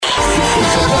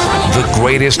The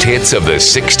greatest hits of the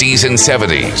 60s and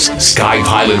 70s.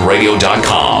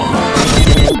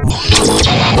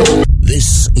 SkyPilotRadio.com.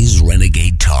 This is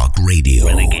Renegade Talk Radio.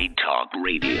 Renegade Talk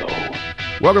Radio.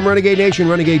 Welcome, Renegade Nation,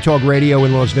 Renegade Talk Radio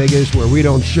in Las Vegas, where we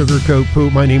don't sugarcoat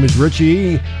poop. My name is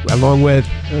Richie, along with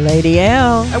Lady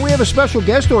L. And we have a special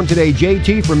guest on today,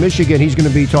 JT from Michigan. He's going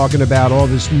to be talking about all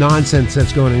this nonsense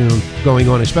that's going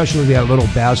on, especially that little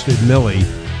bastard Millie.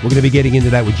 We're going to be getting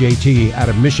into that with JT out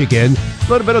of Michigan. A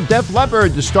little bit of Def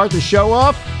Leppard to start the show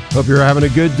off. Hope you're having a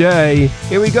good day.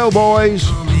 Here we go, boys.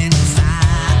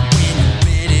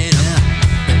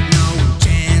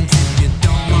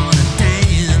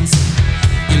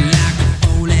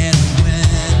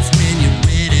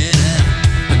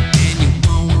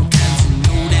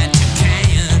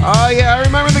 Oh, yeah, I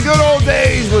remember the good old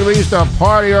days when we used to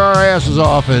party our asses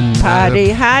off. And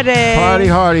Party hardy. Party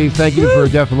hardy. Thank you for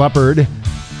Def Leppard.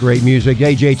 Great music.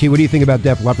 Hey, JT, what do you think about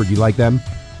Def Leppard? Do you like them?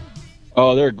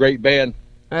 Oh, they're a great band.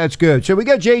 That's good. So we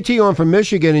got JT on from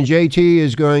Michigan, and JT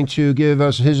is going to give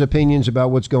us his opinions about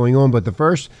what's going on. But the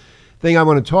first thing I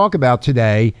want to talk about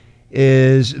today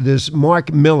is this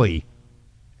Mark Milley.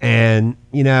 And,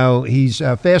 you know, he's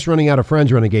fast running out of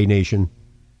friends, Renegade Nation.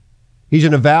 He's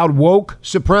an avowed woke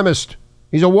supremacist.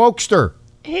 He's a wokester.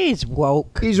 He's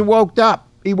woke. He's woked up.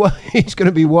 He's going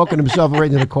to be woking himself right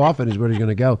into the coffin is where he's going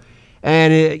to go.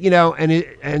 And,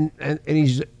 and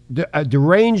he's a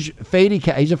deranged, fady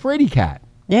cat. He's a fraidy cat.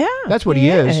 Yeah. That's what he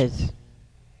is.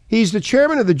 He's the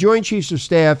chairman of the Joint Chiefs of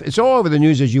Staff. It's all over the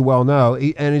news, as you well know.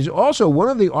 And he's also one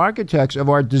of the architects of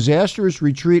our disastrous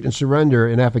retreat and surrender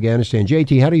in Afghanistan.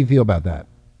 JT, how do you feel about that?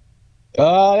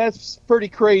 That's pretty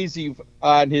crazy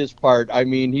on his part. I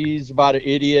mean, he's about an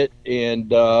idiot, and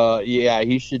yeah,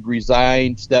 he should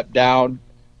resign, step down,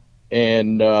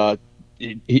 and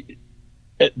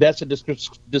that's a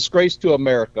disgrace to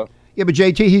America. Yeah, but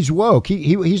JT, he's woke.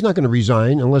 He's not going to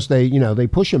resign unless they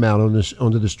push him out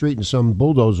onto the street and some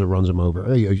bulldozer runs him over.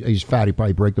 Hey, he's fat. He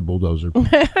probably break the bulldozer.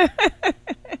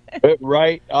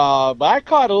 Right. But I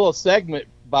caught a little segment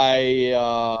by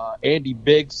Andy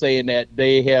Biggs saying that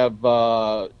they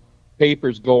have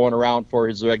papers going around for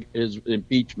his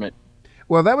impeachment.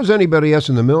 Well, that was anybody else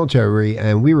in the military,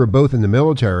 and we were both in the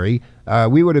military.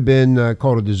 We would have been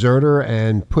called a deserter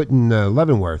and put in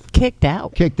Leavenworth. Kicked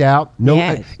out. No,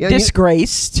 yes.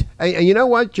 Disgraced. And you know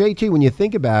what, JT, when you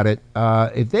think about it,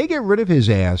 if they get rid of his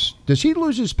ass, does he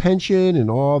lose his pension and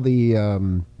all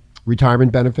the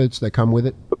retirement benefits that come with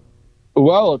it?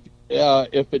 Well,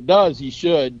 if it does, he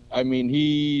should. I mean,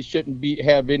 he shouldn't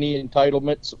have any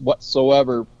entitlements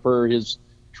whatsoever for his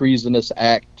treasonous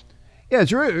act. Yeah,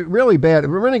 it's really bad.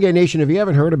 Renegade Nation, if you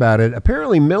haven't heard about it,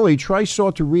 apparently Milley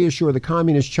sought to reassure the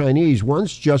communist Chinese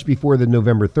once just before the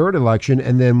November 3rd election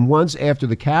and then once after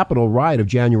the Capitol riot of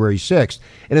January 6th.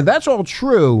 And if that's all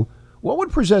true, what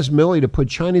would possess Milley to put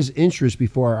China's interests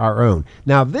before our own?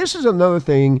 Now, this is another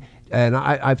thing, and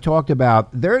I've talked about,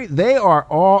 they are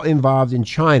all involved in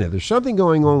China. There's something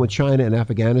going on with China and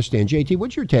Afghanistan. JT,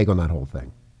 what's your take on that whole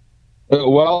thing?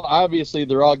 Well, obviously,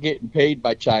 they're all getting paid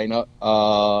by China,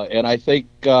 and I think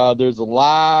there's a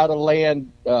lot of land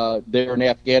there in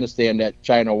Afghanistan that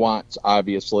China wants,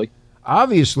 obviously.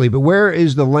 Obviously, but where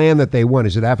is the land that they want?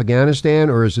 Is it Afghanistan,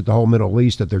 or is it the whole Middle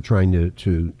East that they're trying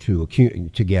to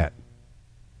get?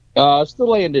 It's the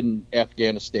land in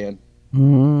Afghanistan. A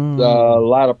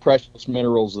lot of precious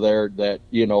minerals there that,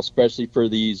 especially for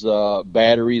these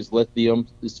batteries, lithium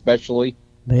especially.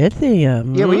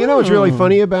 Lithium. Yeah, well, you know what's really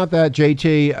funny about that,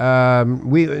 JT?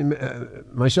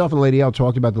 Myself and Lady L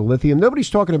talked about the lithium. Nobody's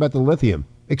talking about the lithium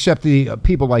except the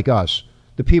people like us,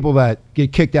 the people that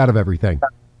get kicked out of everything.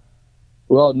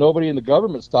 Well, nobody in the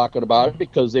government's talking about it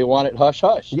because they want it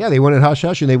hush-hush. Yeah, they want it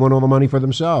hush-hush, and they want all the money for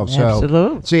themselves.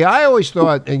 Absolutely. So, see, I always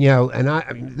thought,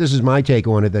 this is my take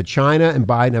on it, that China and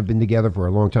Biden have been together for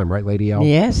a long time, right, Lady L?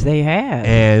 Yes, they have.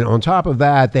 And on top of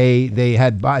that, they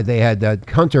had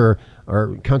Hunter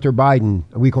Biden.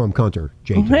 We call him Cunter,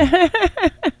 JT.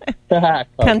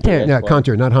 Cunter. Yeah,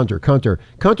 Cunter, not Hunter. Cunter.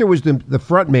 Cunter was the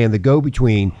front man, the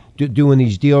go-between, doing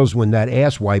these deals when that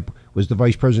asswipe was the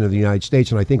vice president of the United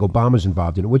States, and I think Obama's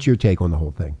involved in it. What's your take on the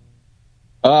whole thing?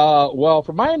 Well,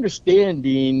 from my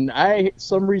understanding,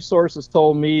 some resources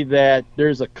told me that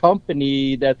there's a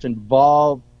company that's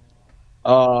involved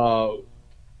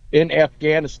in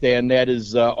Afghanistan that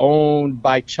is owned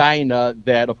by China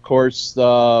that, of course,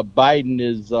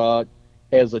 Biden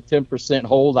has a 10%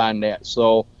 hold on that.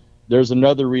 So there's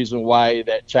another reason why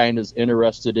that China's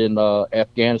interested in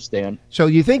Afghanistan. So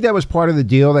you think that was part of the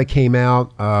deal that came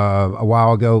out a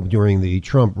while ago during the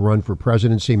Trump run for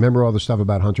presidency? Remember all the stuff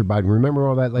about Hunter Biden? Remember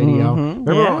all that, Lady L?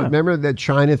 Remember that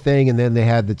China thing, and then they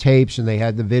had the tapes, and they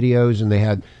had the videos, and they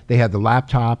had the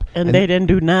laptop. And they didn't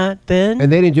do nothing.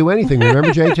 And they didn't do anything, remember,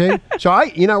 JT? So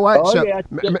you know what? Oh, so, yeah.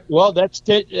 Well, that's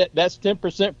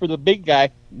 10% for the big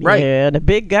guy. Right. Yeah, the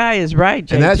big guy is right,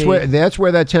 JT. And that's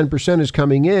where that 10% is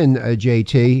coming in,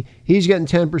 JT. He's getting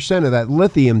 10% of that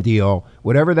lithium deal,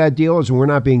 whatever that deal is, and we're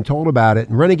not being told about it.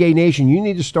 And Renegade Nation, you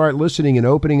need to start listening and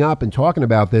opening up and talking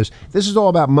about this. This is all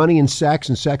about money and sex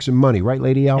and money, right,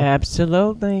 Lady L?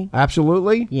 Absolutely.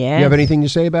 Absolutely? Yes. You have anything to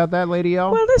say about that, Lady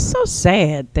L? Well, it's so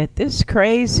sad that this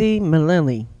crazy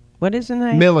Millie, what is his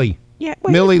name? Millie. Yeah,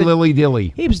 well, Millie Lily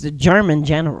Dilly. He was the German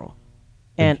general.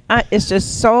 And it's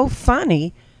just so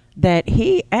funny that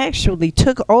he actually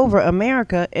took over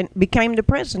America and became the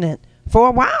president for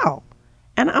a while.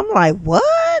 And I'm like,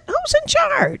 what? Who's in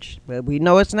charge? Well, we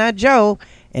know it's not Joe,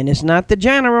 and it's not the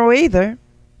general either.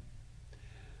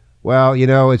 Well,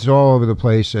 it's all over the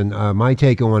place, and my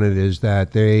take on it is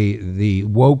that the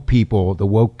woke people, the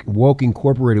woke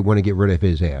Incorporated, want to get rid of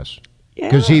his ass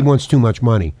because he wants too much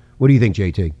money. What do you think,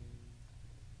 JT?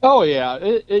 Oh yeah,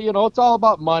 it's all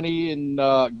about money and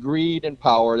greed and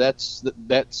power. That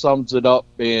sums it up.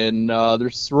 And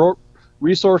there's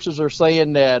resources are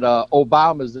saying that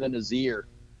Obama's in his ear.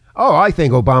 Oh, I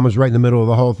think Obama's right in the middle of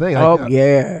the whole thing.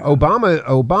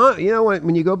 Obama. You know what?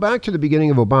 When you go back to the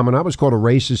beginning of Obama, and I was called a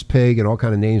racist pig and all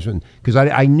kind of names, because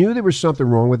I knew there was something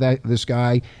wrong with this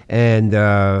guy. And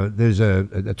there's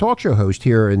a talk show host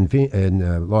here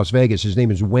in Las Vegas. His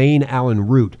name is Wayne Allen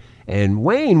Root. And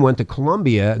Wayne went to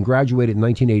Columbia and graduated in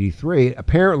 1983,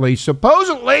 apparently,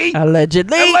 supposedly,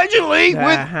 allegedly with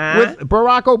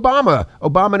Barack Obama,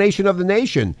 Abomination of the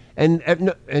Nation.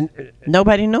 And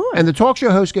nobody knew him. And the talk show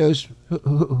host goes,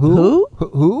 Who?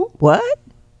 What?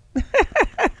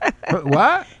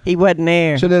 What? He wasn't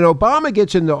there. So then Obama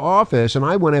gets into office, and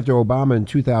I went after Obama in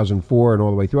 2004 and all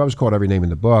the way through. I was called every name in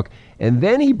the book. And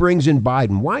then he brings in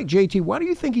Biden. Why, JT, why do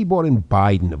you think he brought in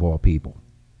Biden, of all people?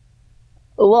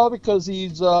 Well, because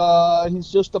he's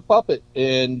just a puppet,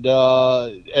 and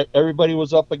everybody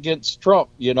was up against Trump.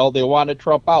 They wanted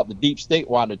Trump out. The deep state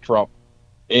wanted Trump,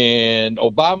 and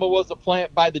Obama was a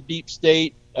plant by the deep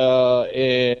state,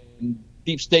 and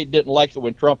deep state didn't like it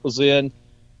when Trump was in,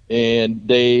 and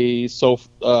they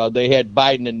had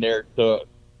Biden in there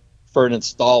for an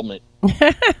installment.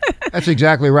 That's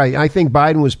exactly right. I think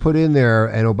Biden was put in there,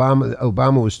 and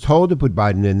Obama was told to put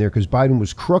Biden in there because Biden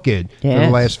was crooked for the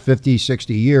last 50,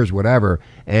 60 years, whatever,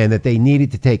 and that they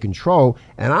needed to take control.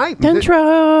 And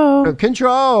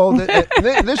control.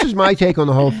 This is my take on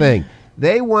the whole thing.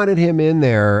 They wanted him in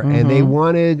there, and they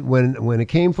wanted, when it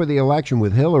came for the election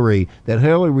with Hillary, that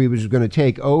Hillary was going to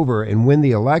take over and win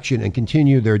the election and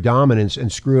continue their dominance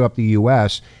and screw up the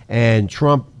U.S., and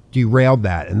Trump derailed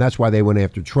that, and that's why they went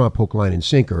after Trump hook, line, and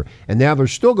sinker. And now they're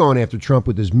still going after Trump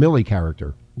with this Millie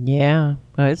character. Yeah,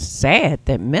 well, it's sad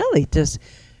that Millie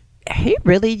he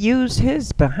really used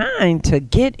his behind to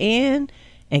get in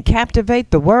and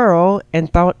captivate the world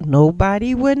and thought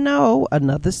nobody would know.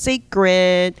 Another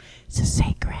secret. It's a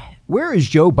secret. Where is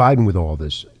Joe Biden with all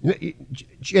this?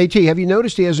 JT, have you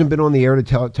noticed he hasn't been on the air to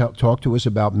talk to us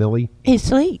about Millie? He's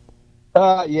asleep.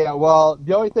 Yeah, well,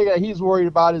 the only thing that he's worried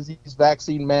about is these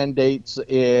vaccine mandates,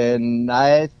 and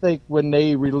I think when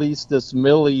they release this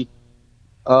Millie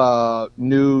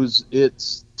news,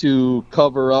 it's to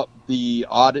cover up the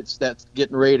audits that's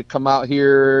getting ready to come out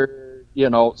here,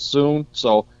 soon.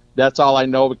 So that's all I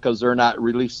know, because they're not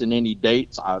releasing any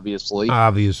dates, obviously.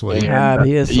 Obviously.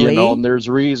 And there's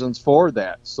reasons for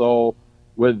that. So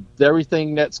with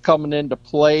everything that's coming into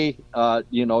play,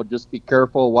 just be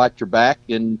careful, watch your back,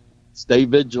 and stay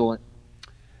vigilant.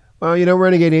 Well,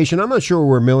 Renegade Nation, I'm not sure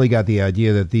where Millie got the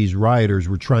idea that these rioters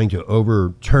were trying to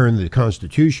overturn the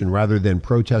Constitution rather than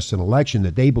protest an election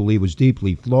that they believe was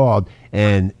deeply flawed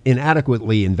and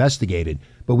inadequately investigated.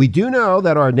 But we do know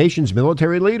that our nation's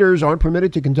military leaders aren't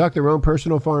permitted to conduct their own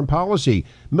personal foreign policy.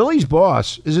 Millie's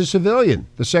boss is a civilian,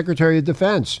 the Secretary of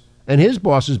Defense, and his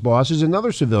boss's boss is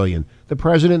another civilian, the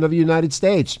President of the United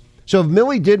States. So if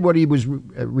Millie did what he was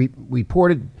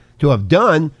reported to have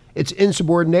done, it's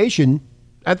insubordination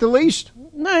at the least.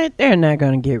 No, they're not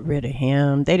going to get rid of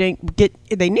him. They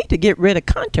need to get rid of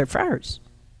Hunter first.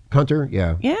 Hunter,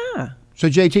 yeah. Yeah. So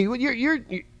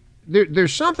JT,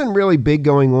 there's something really big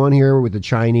going on here with the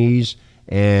Chinese,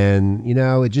 and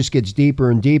it just gets deeper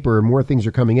and deeper, and more things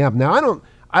are coming up. Now,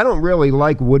 I don't really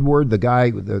like Woodward, the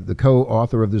guy, the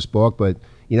co-author of this book, but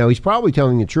he's probably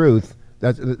telling the truth.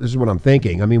 This is what I'm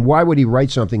thinking. I mean, why would he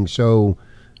write something so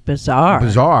bizarre?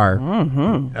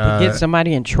 Mm-hmm. To get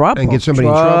somebody in trouble. And get somebody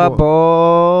in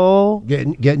trouble.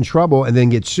 Get in trouble and then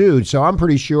get sued. So I'm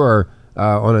pretty sure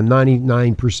on a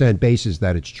 99% basis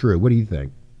that it's true. What do you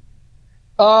think?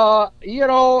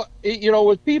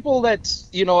 With people that's,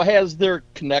 has their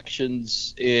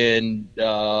connections and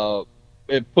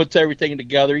it puts everything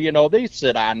together, they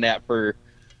sit on that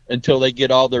until they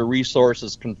get all their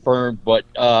resources confirmed. But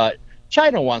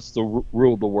China wants to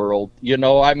rule the world.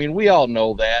 I mean, we all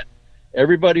know that.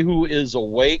 Everybody who is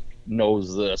awake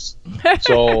knows this.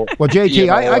 So, well, JT,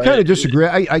 I kind of disagree.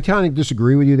 I kind of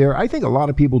disagree with you there. I think a lot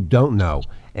of people don't know.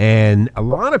 And a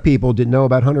lot of people didn't know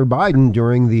about Hunter Biden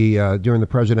during the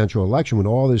presidential election when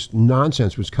all this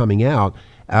nonsense was coming out.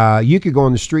 You could go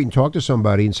on the street and talk to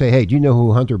somebody and say, "Hey, do you know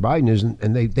who Hunter Biden is?"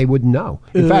 And they wouldn't know.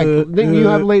 In fact, didn't you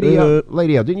have Lady L?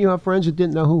 Didn't you have friends that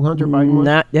didn't know who Hunter Biden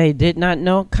was? They did not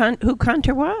know who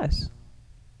Hunter was.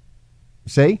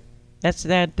 See, that's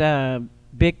that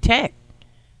big tech.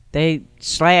 They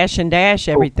slash and dash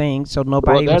everything so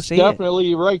nobody would see it. That's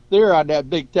definitely right there on that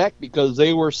big tech because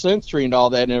they were censoring all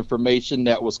that information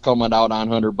that was coming out on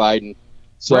Hunter Biden.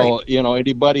 So, right.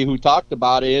 Anybody who talked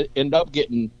about it ended up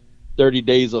getting 30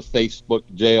 days of Facebook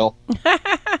jail.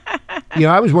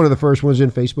 I was one of the first ones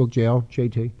in Facebook jail,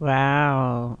 JT.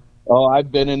 Wow. Oh,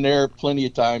 I've been in there plenty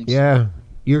of times. Yeah.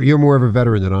 You're more of a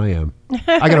veteran than I am.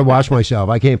 I got to watch myself.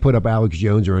 I can't put up Alex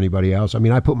Jones or anybody else. I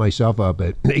mean, I put myself up,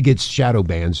 but it gets shadow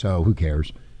banned, so who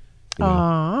cares?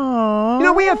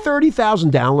 Oh. We had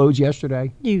 30,000 downloads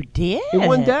yesterday. You did? In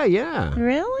one day, yeah.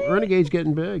 Really? Renegade's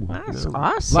getting big. That's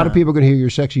awesome. A lot of people are going to hear your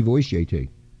sexy voice, JT.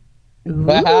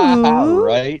 Right. All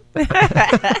right,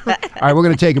 we're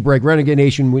going to take a break. Renegade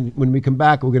Nation, when we come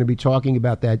back, we're going to be talking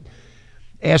about that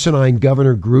asinine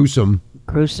Governor Gruesome.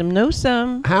 Gruesome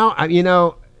Newsome. How,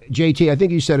 JT, I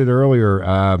think you said it earlier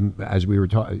as we were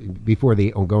talking before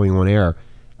going on air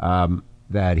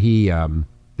that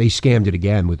they scammed it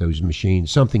again with those machines.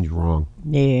 Something's wrong.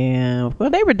 Yeah. Well,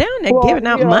 they were down there giving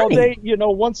out money.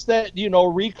 Once that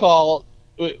recall,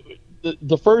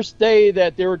 the first day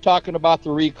that they were talking about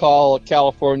the recall of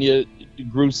California,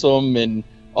 Gruesome and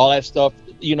all that stuff,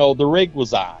 the rig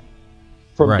was on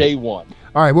from day one.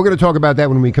 All right, we're going to talk about that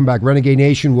when we come back. Renegade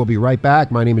Nation, we'll be right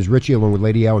back. My name is Richie, along with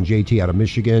Lady L and JT out of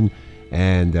Michigan,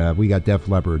 and we got Def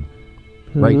Leppard.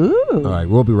 Right? Ooh. All right,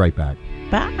 we'll be right back.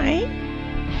 Bye.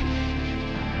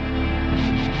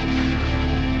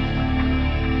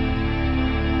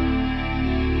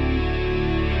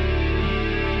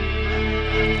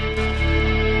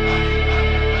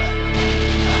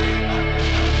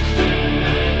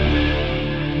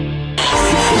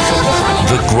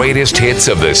 The greatest hits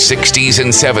of the 60s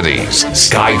and 70s.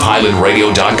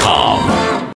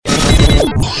 SkyPilotRadio.com.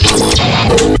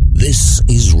 This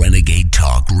is Renegade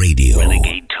Talk Radio.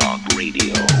 Renegade Talk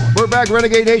Radio. We're back,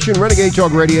 Renegade Nation, Renegade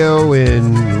Talk Radio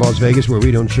in Las Vegas, where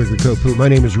we don't sugarcoat poop. My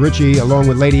name is Richie, along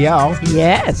with Lady Al.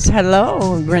 Yes,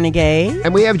 hello, Renegade.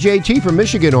 And we have JT from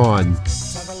Michigan on.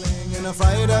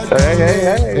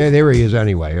 Hey. There he is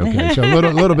anyway. Okay, so a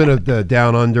little bit of the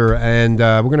Down Under, and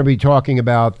we're going to be talking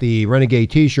about the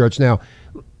Renegade T-shirts. Now,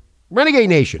 Renegade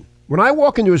Nation, when I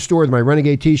walk into a store with my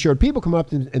Renegade T-shirt, people come up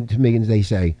to me and they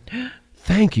say,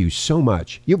 "Thank you so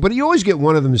much." But you always get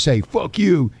one of them to say, "Fuck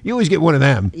you." You always get one of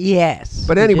them. Yes.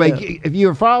 But anyway, if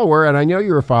you're a follower, and I know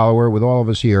you're a follower with all of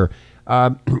us here,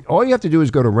 all you have to do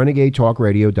is go to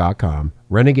RenegadeTalkRadio.com.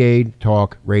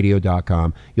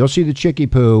 RenegadeTalkRadio.com. You'll see the Chicky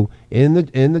Poo in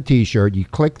the T-shirt. You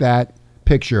click that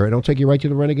picture, and it'll take you right to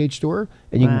the Renegade store,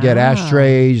 and you can get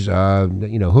ashtrays,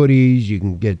 hoodies. You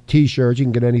can get T-shirts. You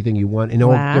can get anything you want in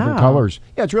all different colors.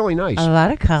 Yeah, it's really nice. A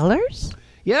lot of colors.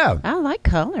 Yeah, I like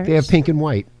colors. They have pink and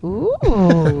white.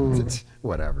 Ooh.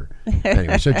 Whatever.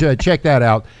 Anyway, so check that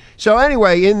out. So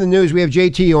anyway, in the news, we have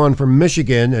JT on from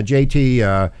Michigan.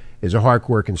 JT is a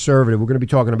hardcore conservative. We're going to be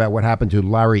talking about what happened to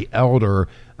Larry Elder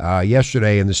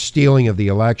yesterday and the stealing of the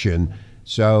election.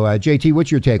 So, JT,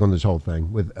 what's your take on this whole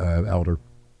thing with Elder?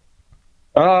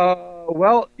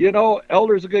 Well,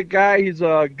 Elder's a good guy. He's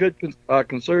a good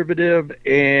conservative,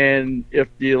 and if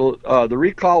the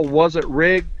recall wasn't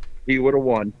rigged, he would have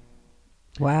won.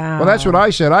 Wow. Well, that's what I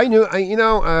said. I knew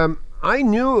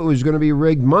it was going to be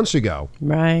rigged months ago.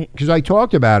 Right. Because I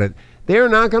talked about it. They're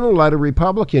not going to let a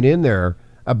Republican in there,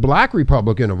 a black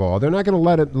Republican of all. They're not going to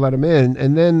let him in.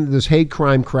 And then this hate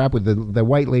crime crap with the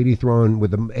white lady throwing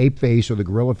with the ape face or the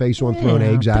gorilla face on, throwing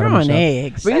eggs at him. Throwing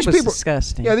eggs. That was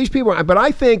disgusting. Yeah, these people. But I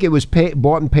think it was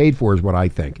bought and paid for is what I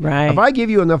think. Right. If I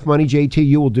give you enough money, JT,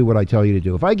 you will do what I tell you to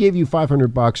do. If I give you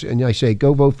 $500 and I say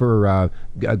go vote for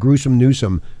Gruesome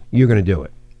Newsome, you're going to do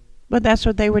it. But that's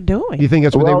what they were doing. You think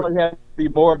that's what they were? be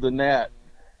more than that.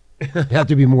 Have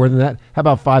to be more than that. How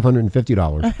about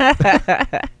 $550?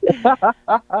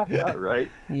 Right.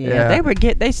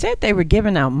 Yeah, they said they were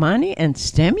giving out money and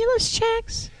stimulus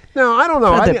checks No, I don't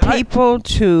know. for the people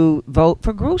to vote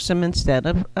for Gruesome instead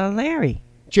of Larry.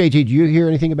 JT, do you hear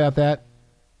anything about that?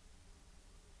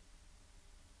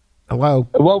 Hello?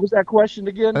 What was that question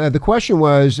again? The question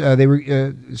was they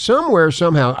were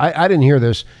somehow, I didn't hear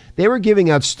this, they were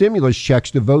giving out stimulus checks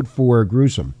to vote for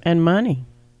Gruesome. And money.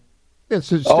 I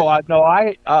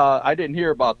didn't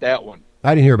hear about that one.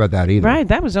 I didn't hear about that either. Right,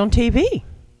 that was on TV.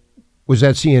 Was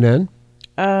that CNN?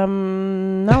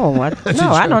 No,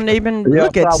 I don't even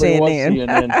look at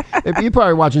CNN. You're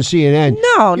probably watching CNN.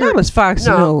 No, that was Fox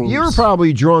News. You were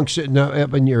probably drunk sitting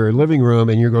up in your living room,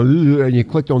 and you're going, "Ugh," and you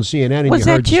clicked on CNN. And Was you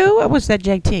that you or was that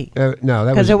JT? No,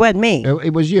 that was because it wasn't me.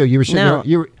 It was you. You were sitting there.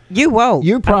 You woke.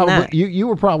 You probably you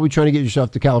were probably trying to get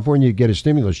yourself to California to get a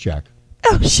stimulus check.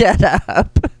 Oh, shut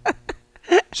up.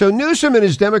 So Newsom and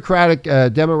his Democratic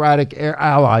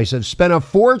allies have spent a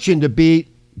fortune to beat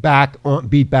back,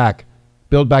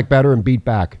 build back better, and beat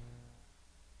back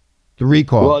the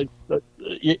recall. Well,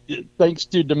 thanks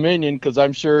to Dominion, because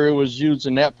I'm sure it was used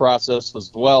in that process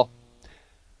as well.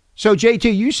 So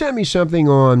JT, you sent me something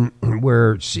on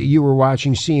where you were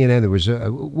watching CNN. There was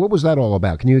what was that all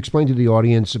about? Can you explain to the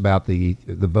audience about the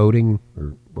voting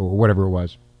or whatever it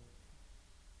was?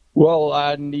 Well,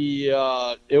 on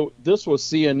this was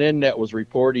CNN that was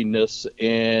reporting this,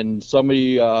 and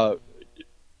somebody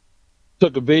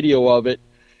took a video of it,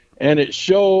 and it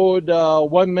showed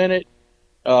 1 minute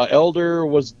Elder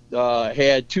was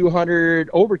had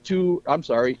over 2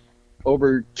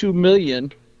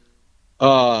 million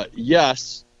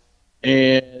yes,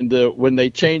 and when they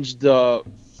changed the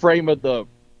frame of the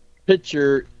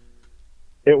picture,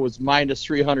 it was minus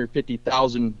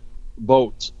 350,000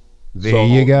 votes. There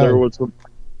you go. There was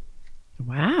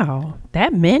Wow,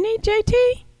 that many, JT?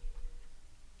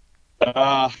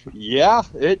 Yeah,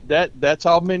 that's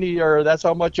how many, or that's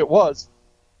how much it was.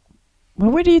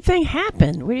 Well, what do you think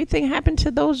happened? What do you think happened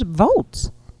to those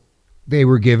votes? They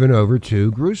were given over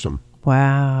to Gruesome.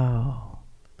 Wow.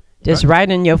 Just right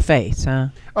in your face, huh?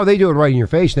 Oh, they do it right in your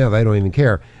face now. They don't even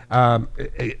care. I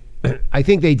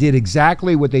think they did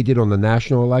exactly what they did on the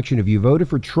national election. If you voted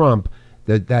for Trump,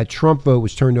 that Trump vote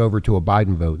was turned over to a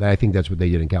Biden vote. I think that's what they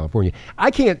did in California.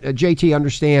 I can't, JT,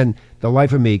 understand the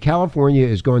life of me. California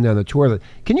is going down the toilet.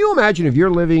 Can you imagine if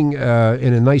you're living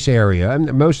in a nice area,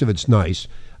 and most of it's nice,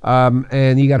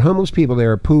 and you got homeless people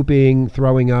there pooping,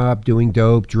 throwing up, doing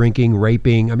dope, drinking,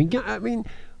 raping. I mean,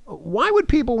 why would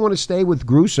people want to stay with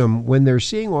Gruesome when they're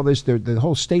seeing all this, the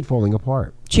whole state falling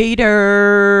apart?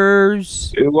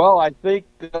 Cheaters. Well, I think,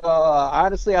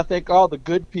 honestly, I think all the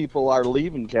good people are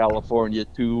leaving California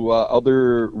to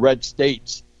other red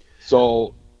states.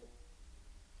 So,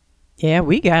 yeah,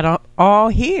 we got all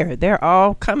here. They're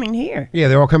all coming here. Yeah,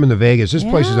 they're all coming to Vegas. This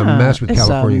place is a mess with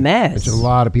California. It's a mess. It's a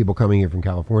lot of people coming here from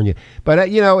California. But,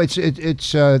 it's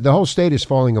the whole state is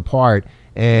falling apart.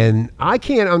 And I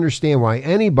can't understand why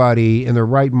anybody in their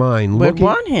right mind would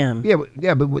want him.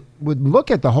 Yeah, but would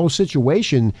look at the whole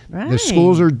situation. Right. The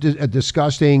schools are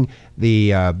disgusting.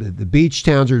 The beach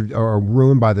towns are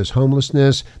ruined by this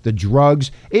homelessness. The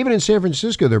drugs. Even in San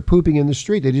Francisco, they're pooping in the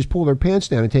street. They just pull their pants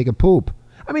down and take a poop.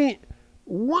 I mean,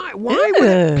 why?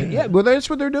 Yeah, well, that's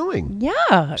what they're doing.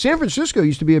 Yeah. San Francisco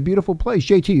used to be a beautiful place.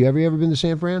 JT, have you ever been to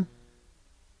San Fran?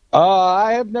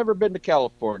 I have never been to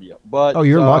California, but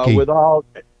you're lucky.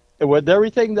 With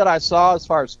everything that I saw as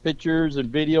far as pictures and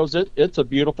videos, it's a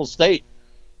beautiful state.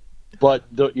 But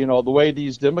the way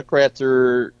these Democrats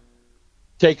are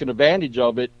taking advantage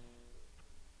of it,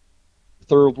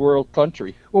 third world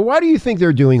country. Well, why do you think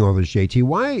they're doing all this, JT?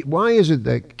 Why is it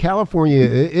that California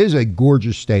is a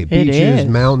gorgeous state? Beaches,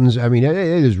 mountains. I mean, it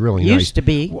is really nice. Used to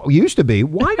be. Used to be.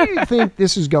 Why do you think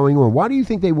this is going on? Why do you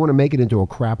think they want to make it into a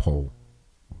crap hole?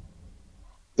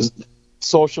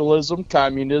 Socialism,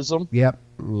 communism. Yep.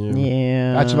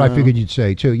 Yeah. That's what I figured you'd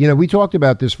say, too. We talked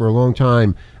about this for a long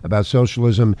time, about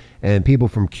socialism and people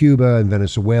from Cuba and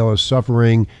Venezuela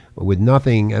suffering with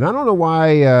nothing. And I don't know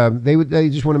why they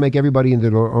just want to make everybody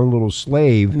into their own little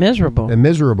slave. Miserable.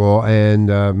 And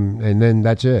then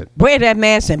that's it. Wear that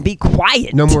mask and be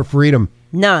quiet. No more freedom.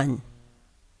 None.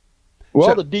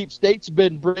 Well, the deep state's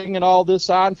been bringing all this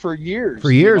on for years.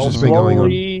 For years it's been going on.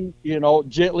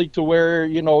 Gently to where,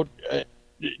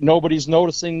 nobody's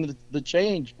noticing the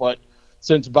change. But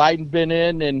since Biden been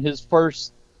in and his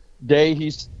first day,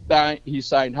 he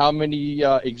signed how many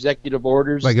executive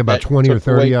orders? Like about 20 or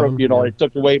 30 of them. It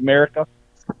took away America.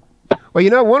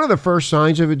 Well, one of the first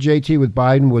signs of it, JT, with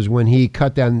Biden was when he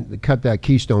cut that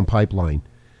Keystone pipeline.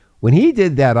 When he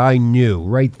did that, I knew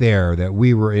right there that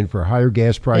we were in for higher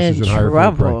gas prices In and higher food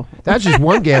trouble. prices. That's just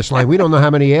one gas line. We don't know how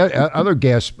many other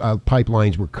gas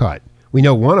pipelines were cut. We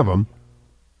know one of them.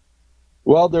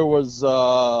 Well, there was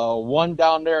one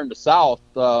down there in the south,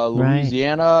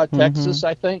 Louisiana, Texas,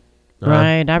 I think.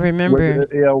 Right, I remember.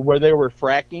 Where they were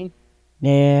fracking.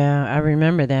 Yeah, I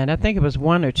remember that. I think it was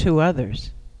one or two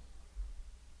others.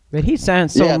 But he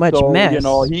signed so much mess.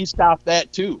 He stopped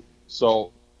that too.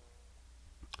 So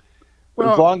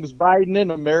Well, as long as Biden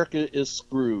in America is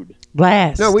screwed.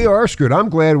 Last. No, we are screwed. I'm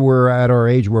glad we're at our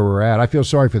age where we're at. I feel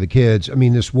sorry for the kids. I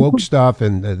mean, this woke stuff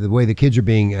and the way the kids are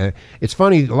being, it's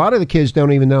funny. A lot of the kids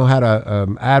don't even know how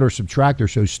to add or subtract. They're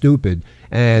so stupid.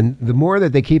 And the more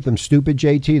that they keep them stupid,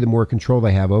 JT, the more control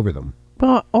they have over them.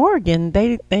 Well, Oregon,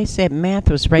 they said math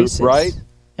was racist. Right.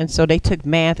 And so they took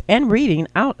math and reading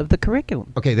out of the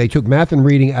curriculum. Okay, they took math and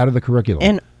reading out of the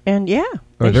curriculum. And yeah,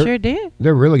 they sure did.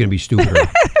 They're really going to be stupider.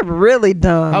 Really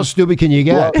dumb. How stupid can you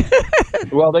get?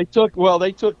 Well, they took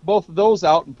both of those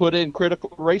out and put in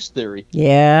critical race theory.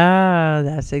 Yeah,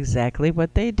 that's exactly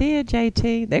what they did,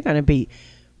 JT. They're going to be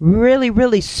really,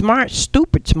 really smart,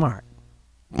 stupid smart.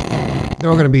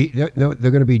 They're going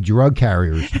to be drug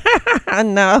carriers. I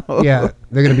know. Yeah,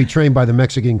 they're going to be trained by the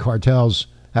Mexican cartels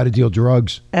how to deal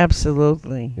drugs.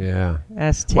 Absolutely. Yeah.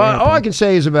 That's terrible. Well, all I can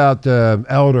say is about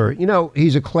Elder.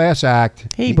 He's a class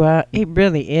act. He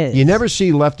really is. You never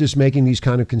see leftists making these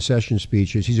kind of concession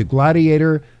speeches. He's a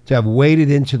gladiator to have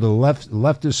waded into the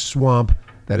leftist swamp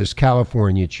that is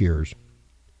California. Cheers.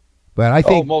 But I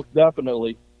think, most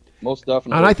definitely.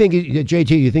 And I think, JT,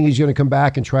 you think he's going to come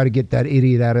back and try to get that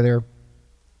idiot out of there?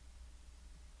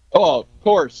 Oh, of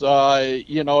course.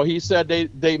 He said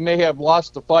they may have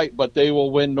lost the fight, but they will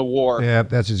win the war. Yeah,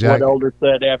 that's exactly what Elder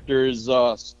said after his,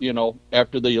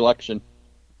 after the election.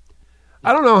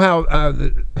 I don't know how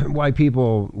why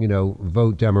people,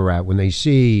 vote Democrat when they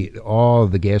see all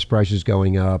the gas prices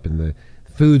going up and the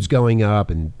food's going up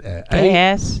and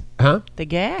gas. The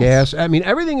gas. I mean,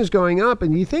 everything is going up,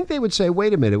 and you think they would say,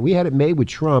 "Wait a minute, we had it made with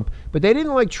Trump," but they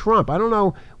didn't like Trump. I don't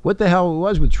know what the hell it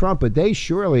was with Trump, but they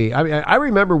surely. I mean, I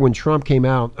remember when Trump came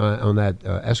out on that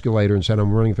escalator and said,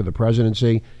 "I'm running for the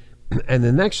presidency," and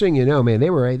the next thing you know, man,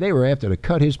 they were after to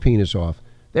cut his penis off.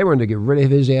 They were going to get rid of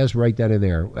his ass right then and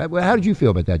there. How did you feel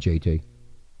about that, JT?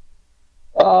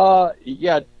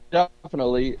 Yeah.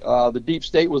 Definitely. The deep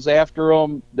state was after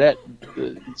him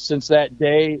since that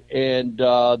day, and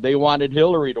they wanted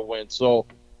Hillary to win. So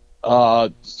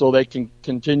they can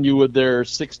continue with their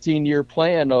 16-year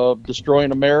plan of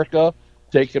destroying America,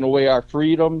 taking away our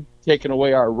freedom, taking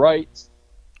away our rights,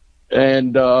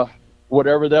 and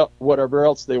whatever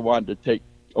else they wanted to take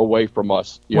away from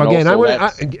us.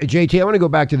 JT, I want to go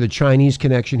back to the Chinese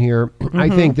connection here. Mm-hmm. I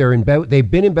think they're in bed. They've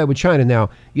been in bed with China. Now,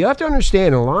 you have to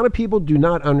understand, a lot of people do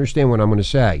not understand what I'm going to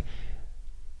say.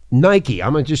 Nike,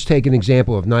 I'm going to just take an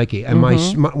example of Nike. And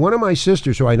one of my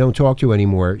sisters, who I don't talk to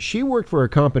anymore, she worked for a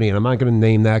company, and I'm not going to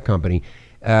name that company,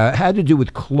 had to do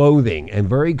with clothing and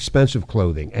very expensive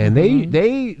clothing. And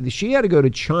she had to go to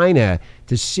China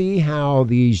to see how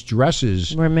these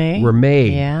dresses were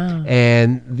made. Yeah.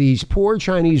 And these poor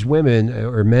Chinese women,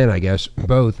 or men, I guess,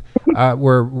 both,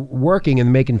 were working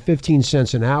and making 15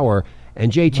 cents an hour.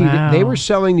 And JT, they were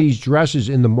selling these dresses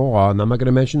in the mall, and I'm not going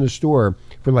to mention the store,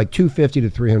 for like $250 to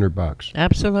 $300.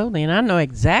 Absolutely. And I know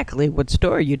exactly what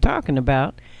store you're talking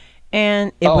about.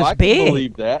 And it was big. I can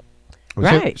believe that.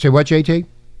 Right. Say what, JT?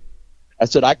 I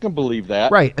said I can believe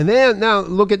that. Right. And then now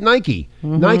look at Nike.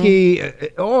 Mm-hmm. Nike,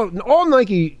 all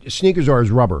Nike sneakers are is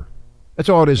rubber. That's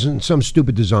all it is, and some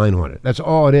stupid design on it. That's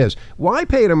all it is. Why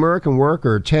pay an American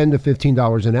worker $10 to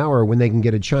 $15 an hour when they can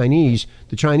get the Chinese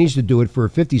to do it for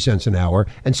 50 cents an hour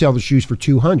and sell the shoes for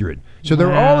 $200? So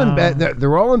they're all in bed.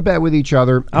 They're all in bed with each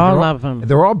other. All of them.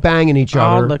 They're all banging each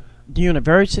other. All the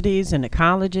universities and the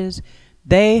colleges,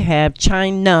 they have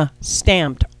China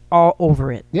stamped all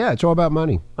over it. Yeah, it's all about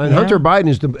money. And Hunter Biden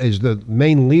is the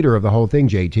main leader of the whole thing,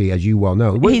 JT, as you well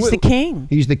know. He's the king.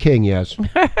 He's the king, yes.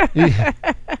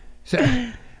 So,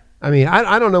 I mean,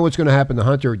 I don't know what's going to happen to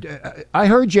Hunter. I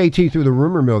heard, JT, through the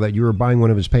rumor mill that you were buying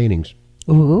one of his paintings.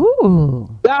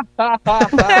 Ooh. No.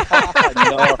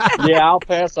 Yeah, I'll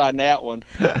pass on that one.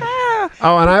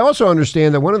 Oh, and I also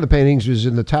understand that one of the paintings was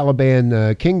in the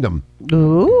Taliban kingdom.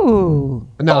 Ooh.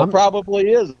 No, it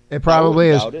probably is. It probably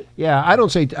is. Yeah, I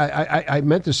don't say. I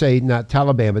meant to say not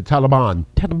Taliban, but Taliban.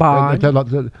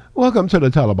 Taliban. Welcome to the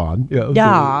Taliban.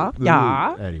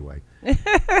 Yeah. Anyway.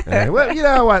 Well, you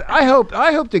know what? I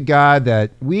hope to God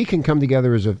that we can come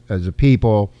together as a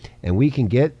people and we can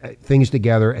get things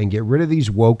together and get rid of these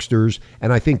wokesters.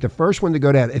 And I think the first one to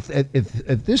go down, if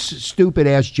this stupid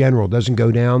ass general doesn't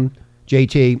go down,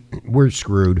 JT, we're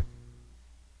screwed.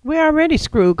 We're already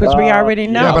screwed because we already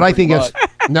know. Yeah, but I think it's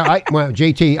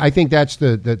JT. I think that's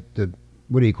the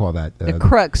what do you call that? The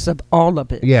crux of all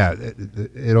of it. Yeah,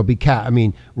 it'll be I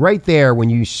mean, right there when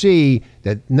you see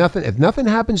that if nothing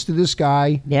happens to this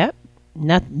guy. Yep,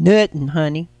 nothing,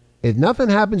 honey. If nothing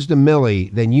happens to Millie,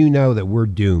 then you know that we're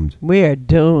doomed. We're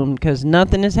doomed because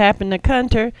nothing has happened to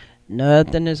Hunter.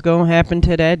 Nothing is going to happen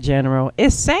to that general.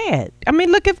 It's sad. I mean,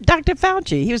 look at Dr.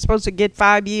 Fauci. He was supposed to get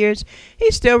 5 years.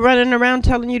 He's still running around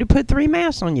telling you to put 3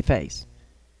 masks on your face.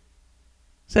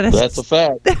 So that's a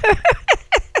fact.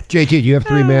 JT, do you have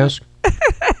 3 masks?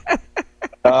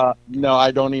 No,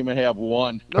 I don't even have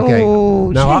one. Okay.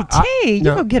 Oh, No, JT,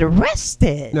 you're going to get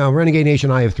arrested. No, Renegade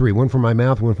Nation, I have 3. One for my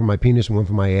mouth, one for my penis, and one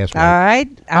for my ass. All right.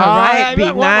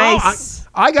 Be nice.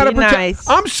 I got to protect. Nice.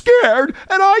 I'm scared,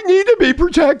 and I need to be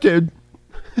protected.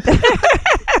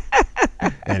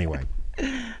 Anyway.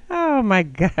 Oh, my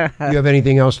God. You have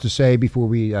anything else to say before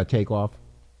we take off?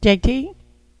 JT?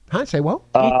 Huh? Say what?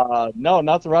 No,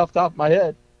 nothing off the top of my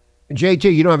head.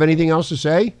 JT, you don't have anything else to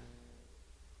say?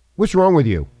 What's wrong with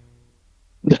you?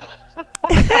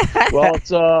 Well,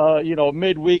 it's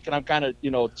midweek, and I'm kind of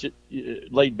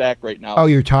laid back right now. Oh,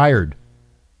 you're tired.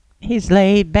 He's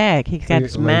laid back. He's got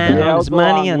his mind on his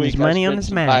money and his money on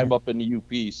his mind. Time up in the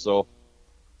UP, so.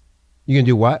 You can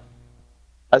do what?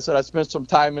 I said I spent some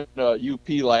time in UP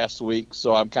last week,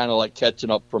 so I'm kind of like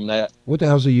catching up from that. What the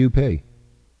hell's a UP?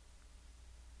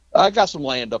 I got some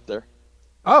land up there.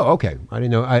 Oh, okay. I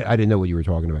didn't know. I didn't know what you were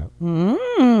talking about.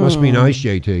 Must be nice,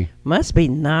 JT. Must be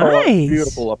nice. Oh, it's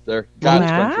beautiful up there. God's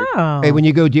country. Hey, when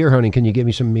you go deer hunting, can you get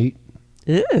me some meat?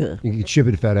 Ew. You can ship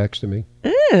it FedEx to me.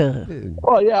 Ew.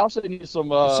 Oh yeah, I'll send you some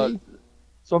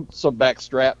back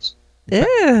straps. Ew.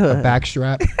 A back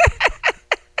strap.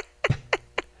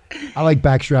 I like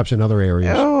back straps in other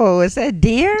areas. Oh, is that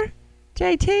deer,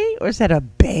 JT, or is that a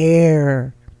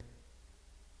bear?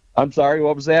 I'm sorry,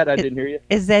 what was that? I didn't hear you.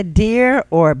 Is that deer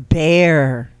or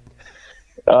bear?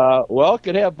 Well,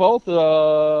 could have both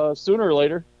sooner or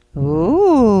later.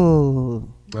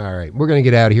 Ooh. All right, we're going to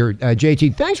get out of here.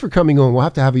 JT, thanks for coming on. We'll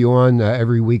have to have you on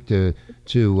every week to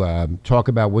talk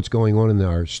about what's going on in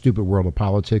our stupid world of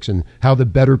politics and how the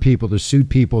better people, the suit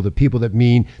people, the people that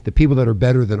are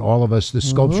better than all of us, the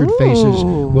sculptured faces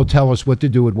will tell us what to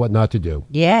do and what not to do.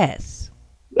 Yes.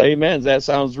 Amen. That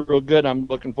sounds real good. I'm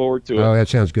looking forward to it. Oh, that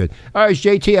sounds good. All right, it's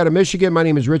JT out of Michigan. My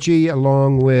name is Richie,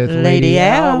 along with Lady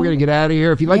L. We're going to get out of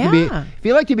here. If you'd like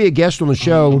to be a guest on the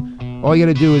show, all you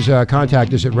got to do is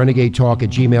contact us at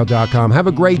renegadetalk@gmail.com. Have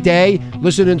a great day.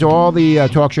 Listen to all the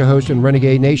talk show hosts in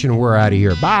Renegade Nation, and we're out of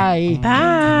here. Bye.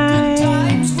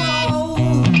 Bye.